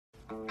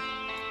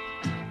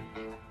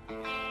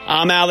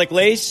I'm Alec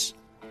Lace.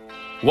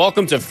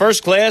 Welcome to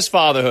First Class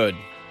Fatherhood.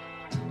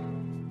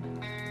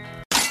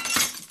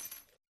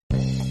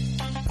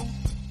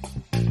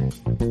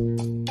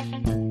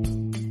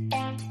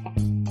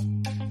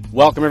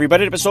 Welcome,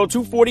 everybody, to episode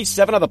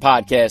 247 of the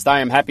podcast.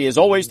 I am happy, as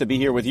always, to be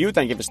here with you.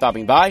 Thank you for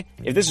stopping by.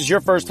 If this is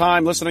your first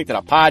time listening to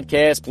the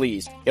podcast,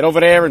 please get over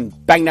there and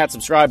bang that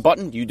subscribe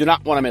button. You do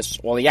not want to miss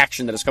all the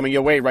action that is coming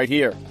your way right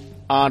here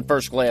on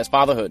First Class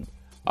Fatherhood.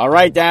 All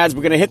right, dads,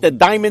 we're going to hit the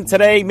diamond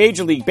today.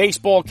 Major League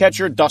Baseball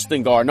catcher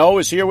Dustin Garneau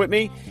is here with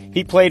me.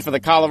 He played for the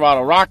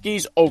Colorado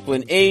Rockies,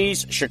 Oakland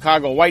A's,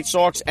 Chicago White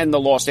Sox, and the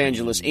Los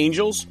Angeles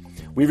Angels.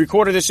 We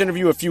recorded this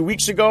interview a few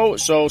weeks ago,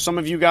 so some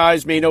of you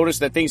guys may notice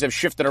that things have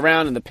shifted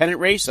around in the pennant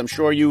race. I'm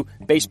sure you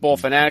baseball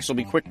fanatics will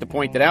be quick to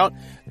point it out.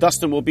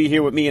 Dustin will be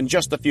here with me in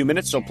just a few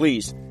minutes, so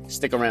please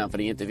stick around for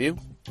the interview.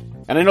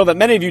 And I know that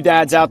many of you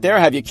dads out there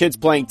have your kids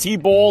playing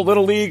T-ball,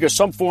 Little League, or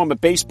some form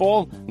of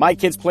baseball. My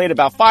kids played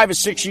about 5 or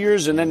 6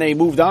 years, and then they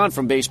moved on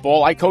from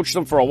baseball. I coached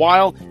them for a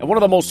while, and one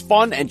of the most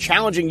fun and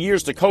challenging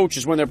years to coach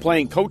is when they're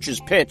playing coach's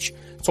pitch.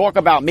 Talk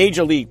about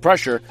major league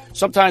pressure.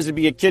 Sometimes it'd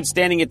be a kid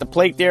standing at the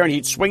plate there, and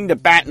he'd swing the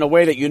bat in a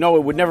way that you know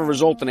it would never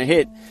result in a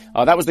hit.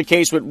 That was the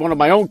case with one of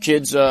my own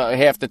kids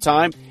half the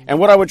time. And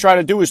what I would try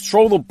to do is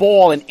throw the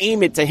ball and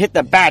aim it to hit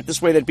the bat.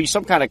 This way there'd be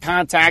some kind of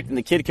contact, and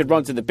the kid could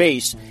run to the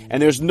base. And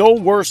there's no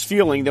worse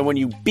feeling than when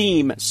you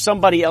beam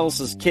somebody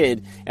else's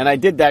kid. And I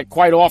did that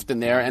quite often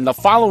there. And the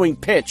following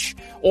pitch,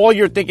 all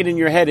you're thinking in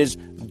your head is,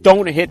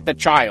 don't hit the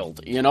child,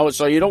 you know?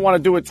 So you don't want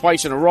to do it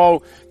twice in a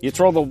row. You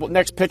throw the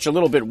next pitch a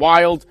little bit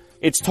wild.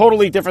 It's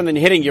totally different than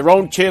hitting your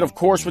own kid, of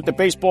course, with the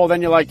baseball.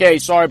 Then you're like, hey,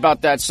 sorry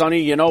about that, Sonny,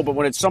 you know. But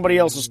when it's somebody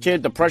else's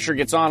kid, the pressure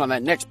gets on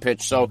that next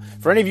pitch. So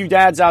for any of you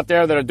dads out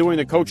there that are doing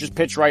the coach's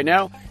pitch right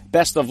now,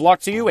 best of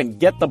luck to you and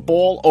get the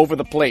ball over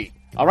the plate.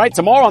 All right,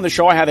 tomorrow on the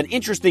show, I have an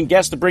interesting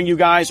guest to bring you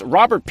guys.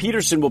 Robert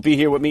Peterson will be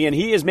here with me, and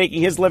he is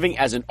making his living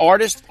as an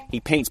artist. He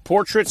paints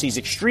portraits. He's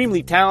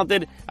extremely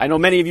talented. I know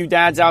many of you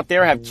dads out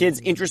there have kids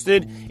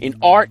interested in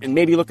art and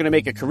maybe looking to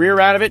make a career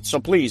out of it. So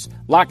please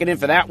lock it in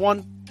for that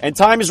one. And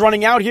time is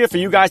running out here for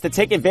you guys to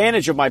take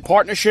advantage of my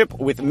partnership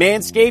with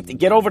Manscaped.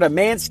 Get over to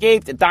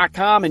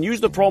manscaped.com and use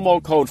the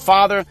promo code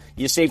FATHER.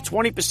 You save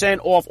 20%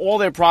 off all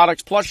their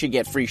products, plus you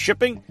get free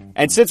shipping.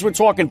 And since we're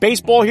talking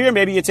baseball here,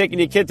 maybe you're taking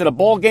your kid to the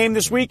ball game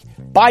this week,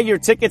 buy your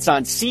tickets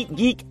on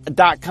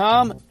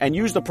SeatGeek.com and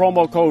use the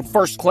promo code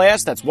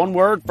FIRSTCLASS. That's one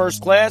word,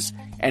 First Class.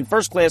 And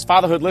First Class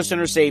Fatherhood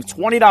listeners save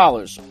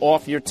 $20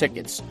 off your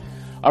tickets.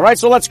 All right,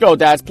 so let's go,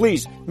 dads.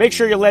 Please make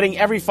sure you're letting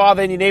every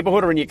father in your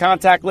neighborhood or in your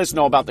contact list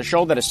know about the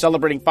show that is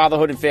celebrating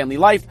fatherhood and family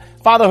life.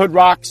 Fatherhood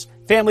rocks,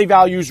 family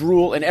values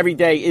rule, and every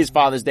day is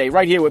Father's Day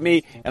right here with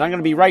me. And I'm going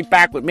to be right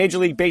back with Major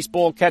League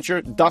Baseball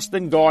catcher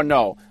Dustin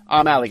Garneau.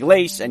 I'm Alec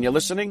Lace, and you're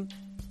listening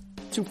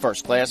to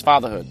First Class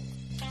Fatherhood.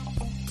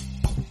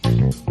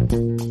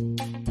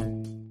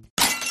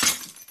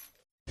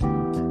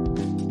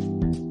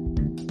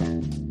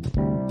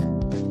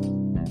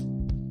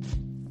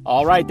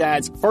 All right,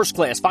 dads, First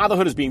Class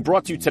Fatherhood is being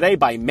brought to you today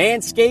by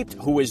Manscaped,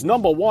 who is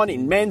 #1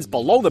 in men's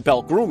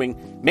below-the-belt grooming.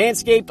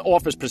 Manscaped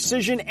offers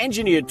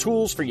precision-engineered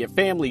tools for your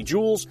family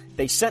jewels.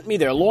 They sent me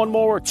their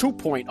Lawnmower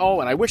 2.0,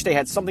 and I wish they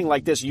had something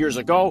like this years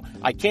ago.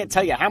 I can't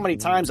tell you how many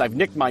times I've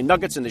nicked my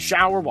nuggets in the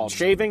shower while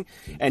shaving,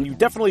 and you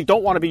definitely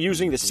don't want to be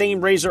using the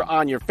same razor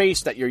on your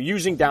face that you're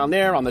using down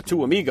there on the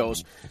Two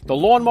Amigos. The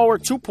Lawnmower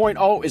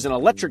 2.0 is an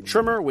electric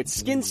trimmer with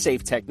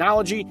skin-safe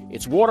technology.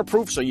 It's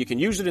waterproof, so you can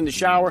use it in the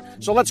shower.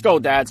 So let's go,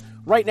 dads.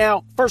 Right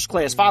now, First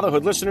Class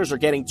Fatherhood listeners are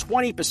getting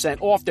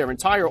 20% off their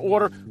entire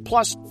order,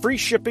 plus free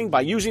shipping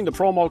by using the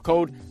promo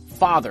code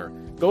FATHER.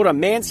 Go to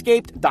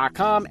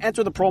manscaped.com,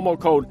 enter the promo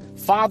code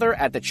FATHER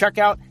at the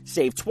checkout,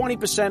 save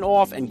 20%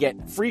 off, and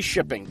get free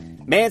shipping.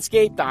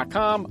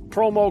 Manscaped.com,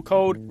 promo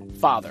code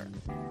FATHER.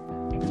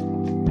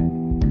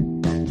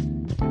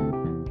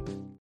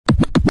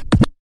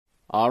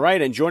 All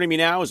right, and joining me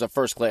now is a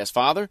first-class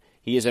father.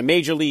 He is a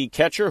Major League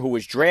catcher who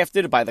was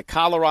drafted by the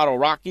Colorado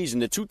Rockies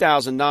in the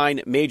 2009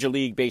 Major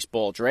League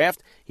Baseball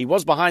Draft. He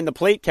was behind the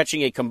plate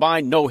catching a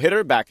combined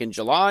no-hitter back in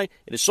July.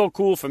 It is so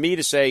cool for me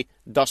to say,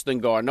 Dustin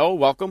Garneau,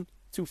 welcome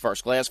to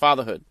First Class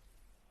Fatherhood.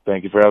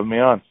 Thank you for having me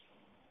on.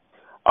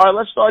 All right,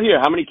 let's start here.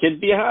 How many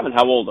kids do you have, and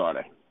how old are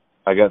they?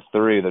 I got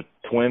 3. The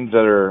twins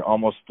that are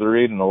almost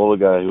 3, and the little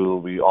guy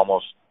who's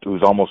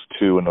almost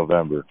 2 in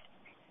November.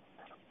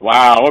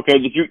 Wow. Okay.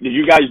 Did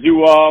you guys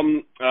do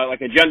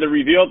like a gender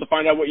reveal to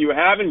find out what you were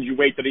having? Or did you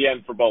wait to the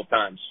end for both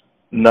times?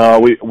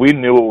 No, we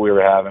knew what we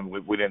were having.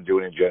 We didn't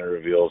do any gender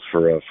reveals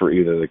for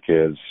either of the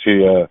kids.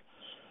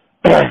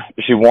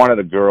 She wanted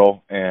a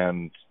girl,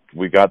 and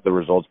we got the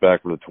results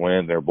back for the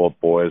twins. They were both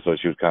boys, so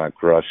she was kind of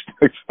crushed.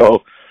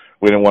 So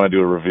we didn't want to do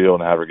a reveal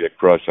and have her get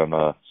crushed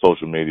on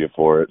social media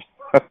for it.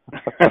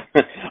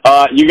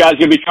 You guys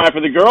gonna be trying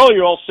for the girl, or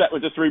you're all set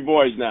with the 3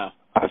 boys now?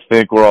 I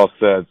think we're all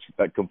set. It's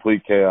that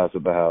complete chaos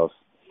at the house.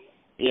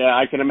 Yeah,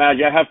 I can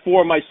imagine. I have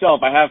 4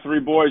 myself. I have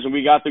 3 boys, and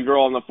we got the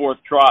girl on the 4th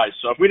try.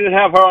 So if we didn't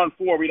have her on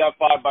 4, we'd have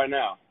 5 by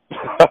now.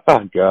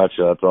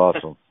 Gotcha. That's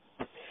awesome.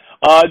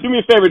 Do me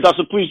a favor,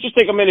 Dustin, please just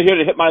take a minute here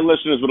to hit my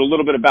listeners with a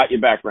little bit about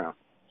your background.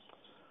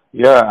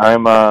 Yeah,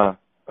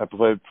 I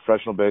play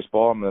professional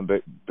baseball. I'm in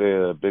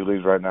the big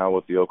leagues right now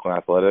with the Oakland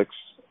Athletics.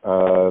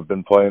 I've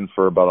been playing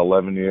for about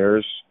 11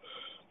 years.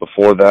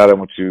 Before that, I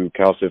went to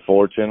Cal State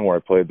Fullerton, where I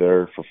played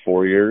there for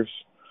 4 years.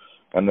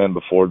 And then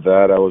before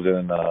that,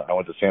 I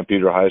went to San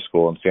Pedro High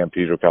School in San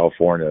Pedro,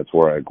 California. That's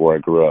where I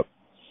grew up.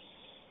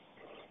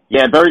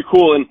 Yeah, very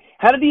cool. And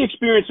how did the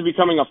experience of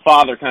becoming a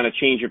father kind of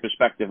change your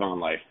perspective on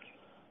life?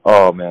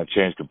 Oh man, it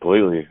changed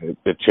completely.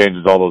 It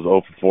changes all those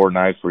 0 for 4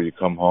 nights where you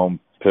come home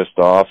pissed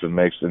off and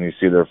you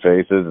see their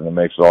faces, and it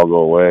makes it all go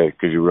away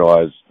because you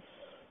realize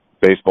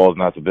baseball is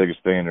not the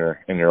biggest thing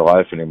in your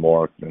life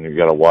anymore. And you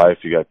got a wife,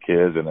 you got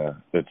kids, and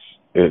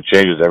it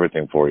changes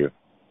everything for you.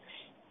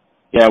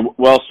 Yeah,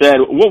 well said.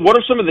 What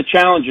are some of the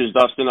challenges,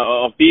 Dustin,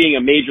 of being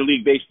a Major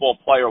League Baseball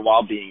player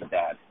while being a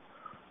dad?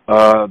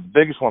 The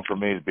biggest one for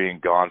me is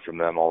being gone from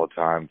them all the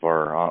time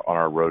on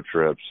our road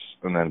trips,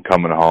 and then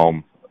coming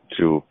home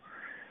to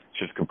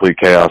just complete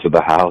chaos at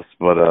the house.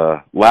 But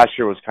last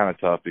year was kind of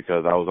tough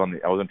because I was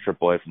in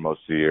AAA for most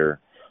of the year,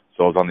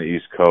 so I was on the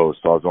East Coast,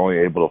 so I was only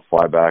able to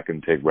fly back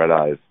and take red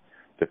eyes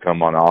to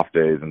come on off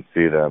days and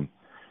see them.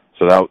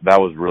 So that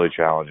was really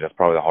challenging. That's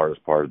probably the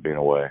hardest part of being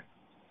away.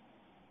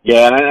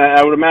 Yeah, and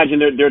I would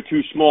imagine they're too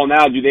small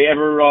now. Do they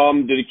ever,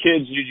 do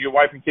your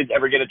wife and kids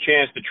ever get a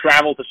chance to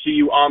travel to see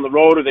you on the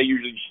road, or they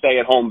usually stay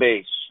at home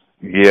base?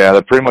 Yeah,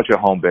 they're pretty much at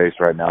home base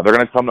right now. They're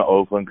going to come to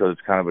Oakland because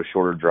it's kind of a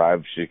shorter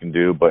drive she can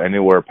do, but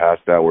anywhere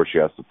past that where she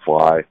has to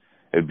fly,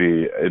 it'd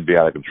be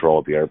out of control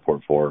at the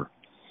airport for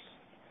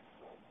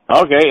her.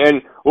 Okay,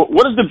 and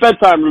what does the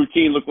bedtime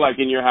routine look like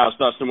in your house,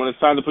 Dustin, when it's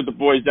time to put the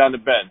boys down to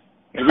bed?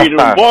 You reading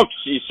them books?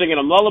 You singing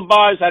them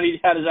lullabies? How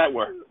does that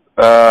work?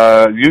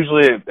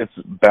 Usually it's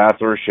bath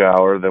or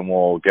shower, then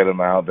we'll get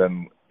them out,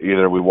 then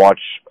either we watch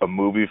a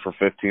movie for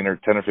 10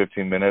 or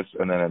 15 minutes,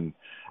 and then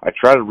I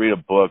try to read a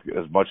book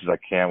as much as I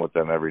can with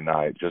them every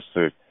night, just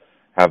to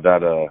have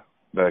that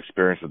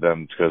experience with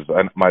them, because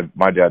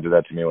my dad did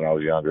that to me when I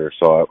was younger,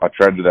 so I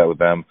try to do that with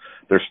them.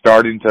 They're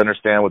starting to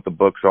understand what the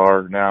books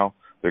are now.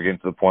 They're getting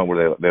to the point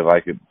where they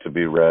like it to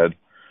be read.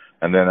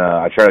 And then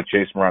I try to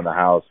chase them around the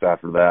house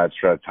after that,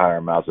 try to tire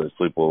them out so they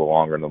sleep a little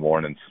longer in the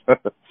mornings.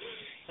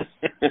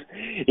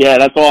 Yeah,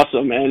 that's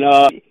awesome. And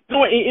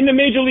in the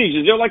major leagues,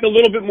 is there like a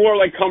little bit more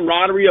like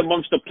camaraderie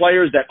amongst the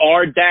players that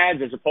are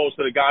dads as opposed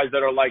to the guys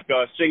that are like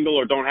single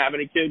or don't have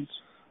any kids?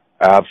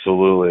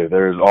 Absolutely.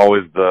 There's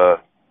always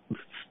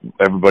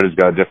everybody's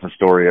got a different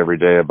story every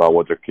day about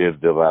what their kids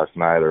did last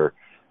night or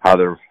how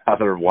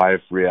their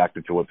wife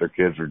reacted to what their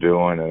kids were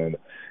doing, and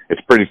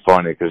it's pretty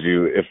funny because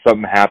if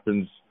something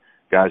happens,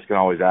 guys can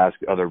always ask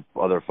other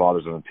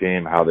fathers on the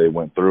team how they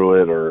went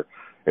through it, or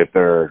if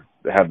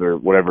they have their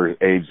whatever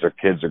age their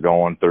kids are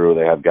going through,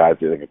 they have guys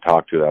that they can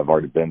talk to that have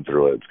already been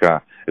through it.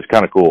 It's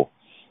kind of cool.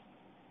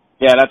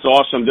 Yeah, that's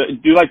awesome.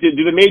 Do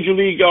the major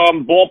league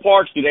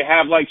ballparks? Do they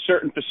have like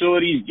certain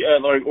facilities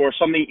or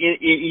something in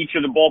each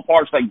of the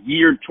ballparks like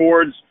geared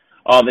towards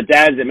the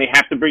dads that may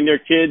have to bring their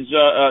kids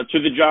to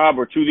the job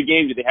or to the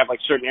game? Do they have like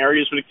certain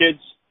areas for the kids?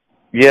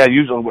 Yeah,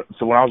 usually.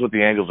 So when I was with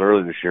the Angels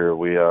earlier this year,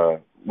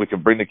 we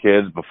could bring the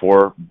kids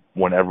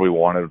whenever we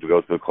wanted to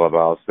go to the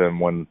clubhouse. Then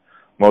when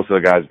most of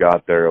the guys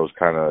got there, it was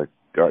kind of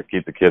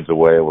keep the kids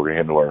away. We're going to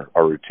handle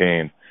our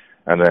routine.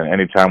 And then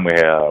anytime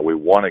we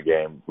won a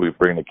game, we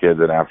bring the kids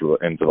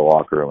into the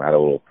locker room. Had a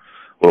little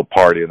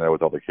party in there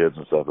with all the kids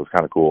and stuff. It was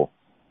kind of cool.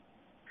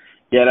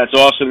 Yeah, that's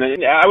awesome.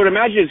 And I would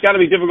imagine it's got to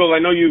be difficult. I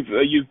know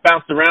you've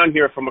bounced around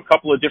here from a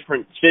couple of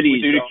different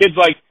cities. Do the kids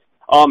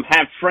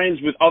have friends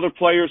with other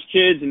players'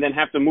 kids and then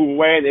have to move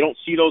away and they don't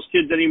see those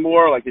kids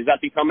anymore? Like, does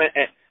that become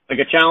a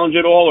challenge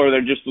at all, or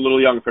they're just a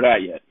little young for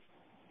that yet?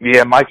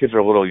 Yeah, my kids are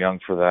a little young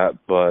for that,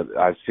 but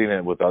I've seen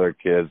it with other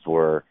kids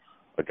where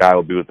a guy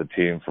will be with the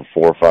team for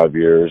 4 or 5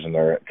 years and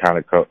they're kind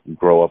of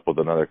grow up with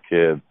another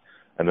kid,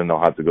 and then they'll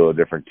have to go to a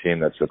different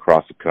team that's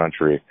across the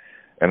country.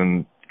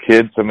 And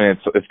kids, I mean,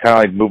 it's kind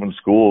of like moving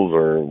schools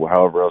or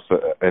however else,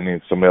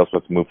 somebody else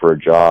has to move for a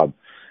job.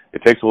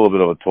 It takes a little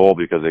bit of a toll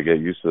because they get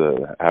used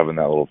to having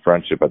that little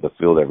friendship at the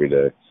field every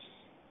day.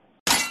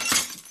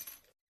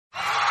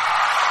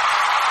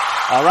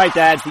 All right,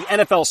 Dads, the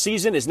NFL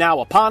season is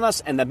now upon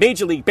us, and the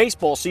Major League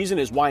Baseball season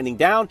is winding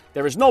down.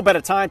 There is no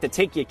better time to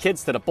take your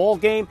kids to the ball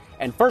game,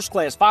 and First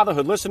Class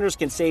Fatherhood listeners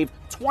can save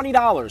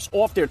 $20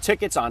 off their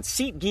tickets on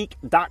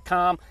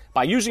SeatGeek.com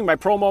by using my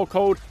promo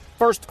code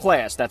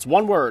FIRSTCLASS. That's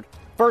one word,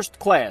 First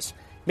Class.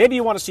 Maybe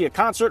you want to see a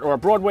concert or a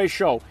Broadway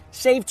show.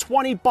 Save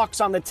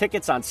 $20 on the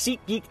tickets on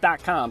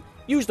SeatGeek.com.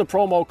 Use the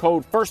promo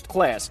code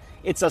FIRSTCLASS.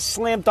 It's a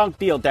slam dunk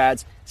deal,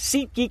 Dads.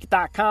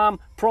 SeatGeek.com,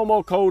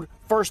 promo code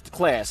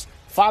FIRSTCLASS.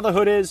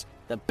 Fatherhood is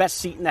the best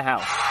seat in the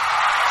house.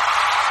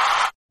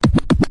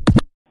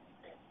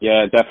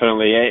 Yeah,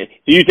 definitely.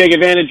 Do you take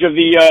advantage of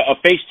the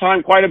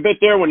FaceTime quite a bit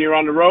there when you're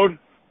on the road?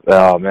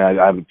 Oh, man,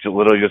 I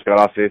literally just got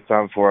off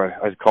FaceTime before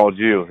I called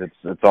you.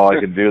 It's all I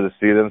can do to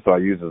see them, so I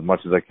use as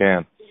much as I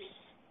can.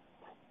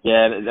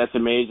 Yeah, that's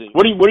amazing.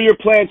 What are your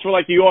plans for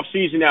like the off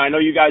season now? I know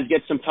you guys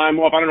get some time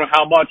off. I don't know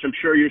how much. I'm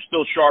sure you're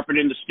still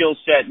sharpening the skill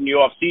set in the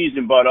off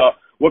season, but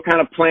what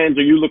kind of plans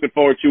are you looking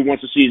forward to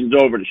once the season's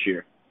over this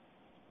year?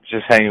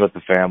 Just hanging with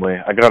the family.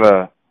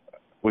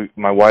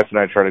 My wife and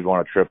I try to go on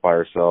a trip by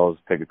ourselves,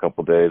 take a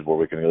couple of days where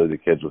we can leave the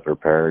kids with their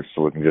parents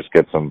so we can just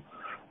get some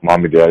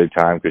mommy daddy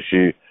time, because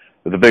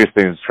the biggest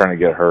thing is trying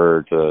to get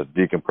her to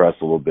decompress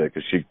a little bit,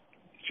 because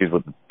she's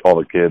with all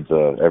the kids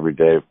every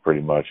day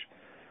pretty much.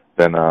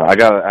 Then I'm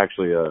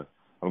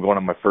going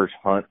on my first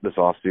hunt this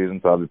off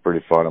season, so that'll be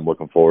pretty fun. I'm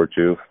looking forward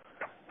to,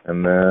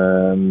 and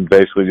then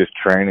basically just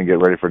train and get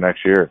ready for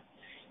next year.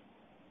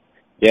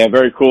 Yeah,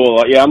 very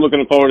cool. Yeah, I'm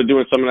looking forward to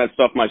doing some of that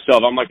stuff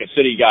myself. I'm like a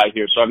city guy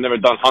here, so I've never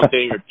done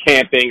hunting or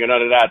camping or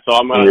none of that, so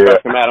I'm going to try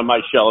to come out of my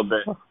shell a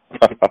bit.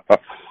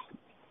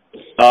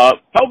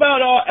 How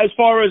about as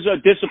far as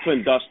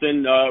discipline,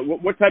 Dustin?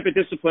 What type of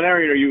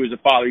disciplinarian are you as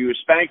a father? Are you a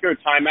spanker,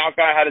 timeout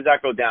guy? How does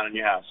that go down in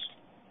your house?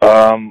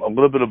 A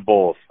little bit of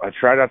both. I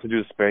try not to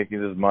do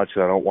spankings as much,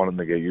 because I don't want them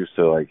to get used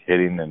to like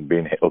hitting and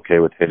being okay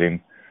with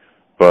hitting.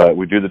 But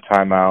we do the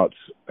timeouts,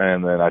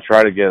 and then I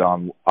try to get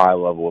on eye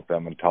level with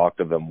them and talk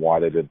to them why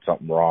they did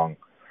something wrong,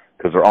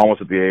 because they're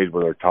almost at the age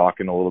where they're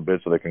talking a little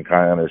bit, so they can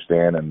kind of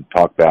understand and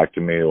talk back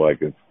to me.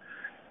 Like if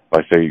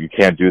I say you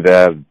can't do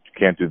that, you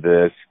can't do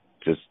this,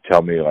 just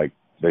tell me, like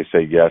they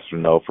say yes or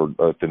no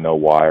to know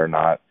why or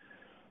not.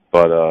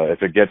 But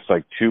if it gets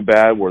like too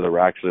bad where they're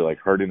actually like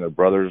hurting their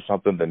brothers or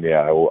something, then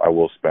yeah, I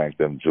will spank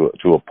them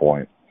to a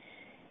point.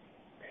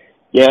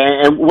 Yeah,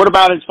 and what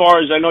about as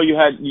far as, I know you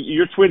had,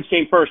 your twins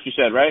came first, you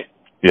said, right?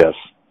 Yes.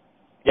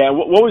 Yeah,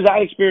 what was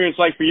that experience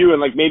like for you, and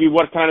like maybe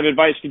what kind of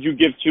advice could you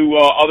give to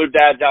other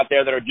dads out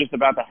there that are just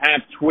about to have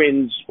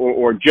twins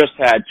or just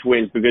had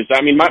twins? Because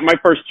I mean, my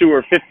first two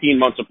are 15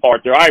 months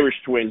apart. They're Irish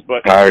twins,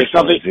 but it's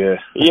nothing. Yeah.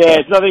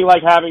 Yeah, it's nothing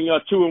like having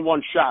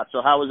 2-in-1 shot.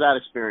 So how was that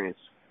experience?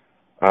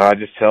 I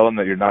just tell them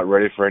that you're not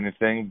ready for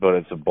anything, but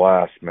it's a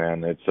blast,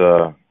 man.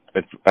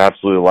 It's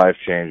absolutely life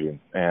changing,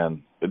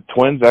 and the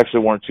twins actually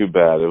weren't too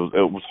bad.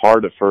 It was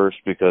hard at first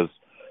because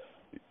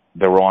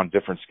they were on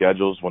different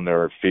schedules when they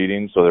were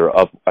feeding, so they were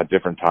up at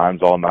different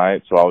times all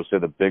night. So I would say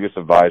the biggest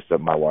advice that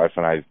my wife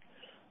and I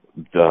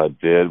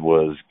did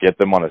was get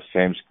them on the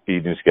same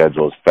eating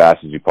schedule as fast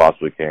as you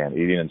possibly can,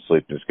 eating and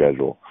sleeping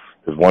schedule.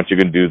 Because once you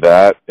can do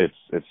that, it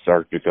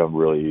starts to become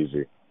really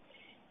easy.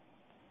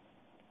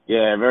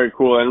 Yeah, very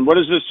cool. And what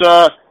is this?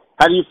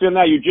 How do you feel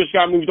now? You just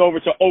got moved over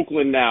to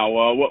Oakland now.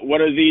 What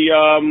are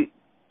the?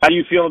 How do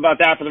you feel about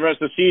that for the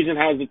rest of the season?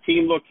 How's the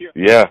team look here?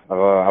 Yeah,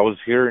 I was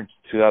here in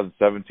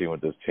 2017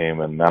 with this team,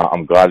 and now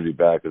I'm glad to be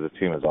back because the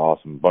team is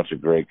awesome. A bunch of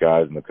great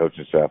guys, and the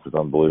coaching staff is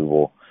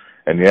unbelievable.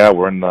 And yeah,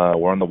 we're in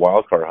the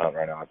wild card hunt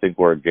right now. I think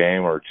we're a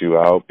game or two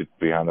out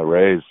behind the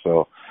Rays.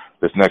 So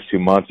this next 2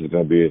 months is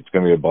going to be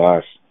a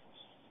blast.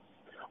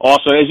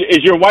 Awesome.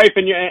 Is your wife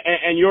and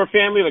your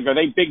family, like, are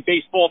they big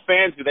baseball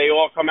fans? Do they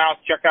all come out,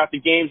 check out the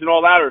games and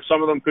all that, or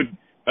some of them could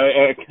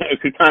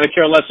kind of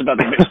care less about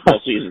the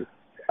baseball season?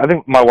 I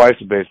think my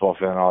wife's a baseball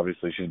fan.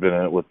 Obviously, she's been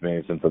in it with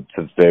me since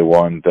day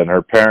one. Then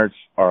her parents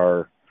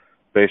are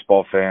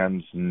baseball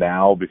fans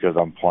now because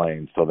I'm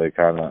playing, so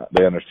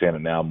they understand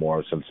it now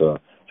more since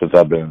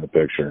I've been in the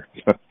picture.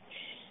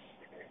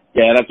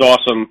 Yeah, that's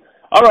awesome.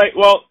 All right,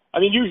 well,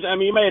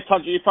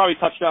 you probably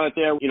touched on it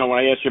there, when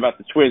I asked you about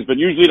the twins, but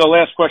usually the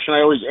last question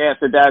I always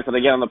ask the dads that I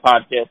get on the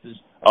podcast is,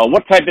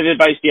 what type of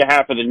advice do you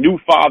have for the new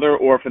father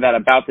or for that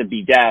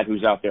about-to-be dad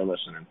who's out there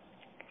listening?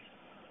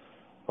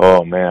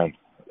 Oh, man.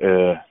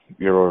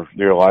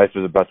 Your life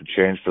is about to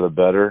change for the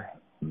better.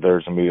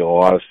 There's going to be a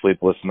lot of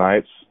sleepless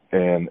nights,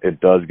 and it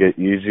does get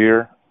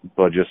easier,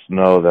 but just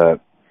know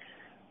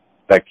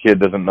that kid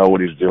doesn't know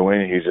what he's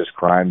doing. He's just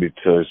crying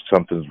because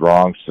something's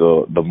wrong.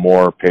 So the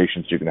more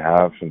patience you can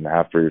have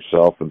for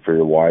yourself and for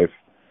your wife,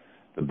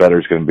 the better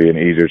it's going to be and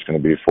easier it's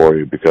going to be for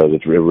you, because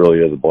it really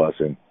is a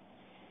blessing.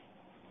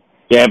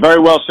 Yeah, very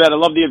well said. I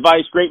love the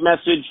advice. Great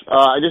message.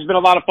 This has been a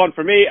lot of fun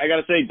for me. I got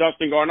to say,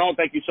 Dustin Garneau,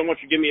 thank you so much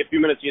for giving me a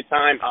few minutes of your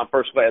time on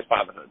First Class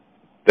Fatherhood.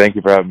 Thank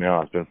you for having me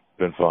on. It's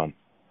been fun.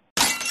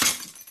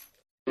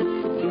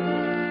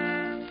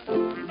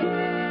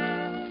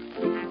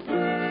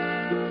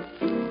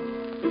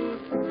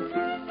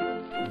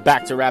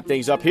 Back to wrap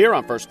things up here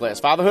on First Class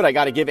Fatherhood. I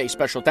got to give a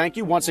special thank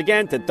you once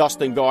again to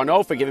Dustin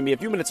Garneau for giving me a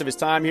few minutes of his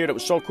time here. That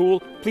was so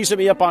cool. Please hit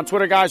me up on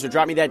Twitter, guys, or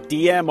drop me that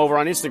DM over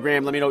on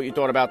Instagram. Let me know what you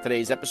thought about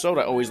today's episode.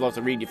 I always love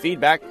to read your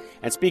feedback.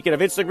 And speaking of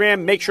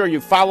Instagram, make sure you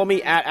follow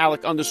me at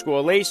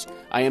Alec_Lace.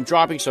 I am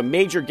dropping some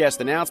major guest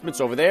announcements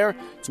over there.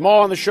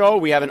 Tomorrow on the show,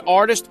 we have an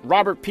artist,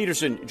 Robert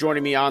Peterson,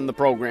 joining me on the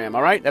program.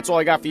 All right, that's all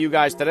I got for you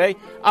guys today.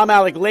 I'm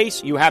Alec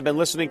Lace. You have been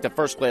listening to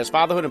First Class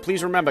Fatherhood. And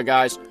please remember,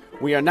 guys,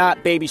 we are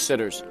not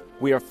babysitters.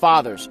 We are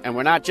fathers, and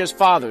we're not just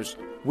fathers,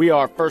 we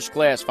are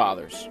first-class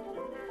fathers.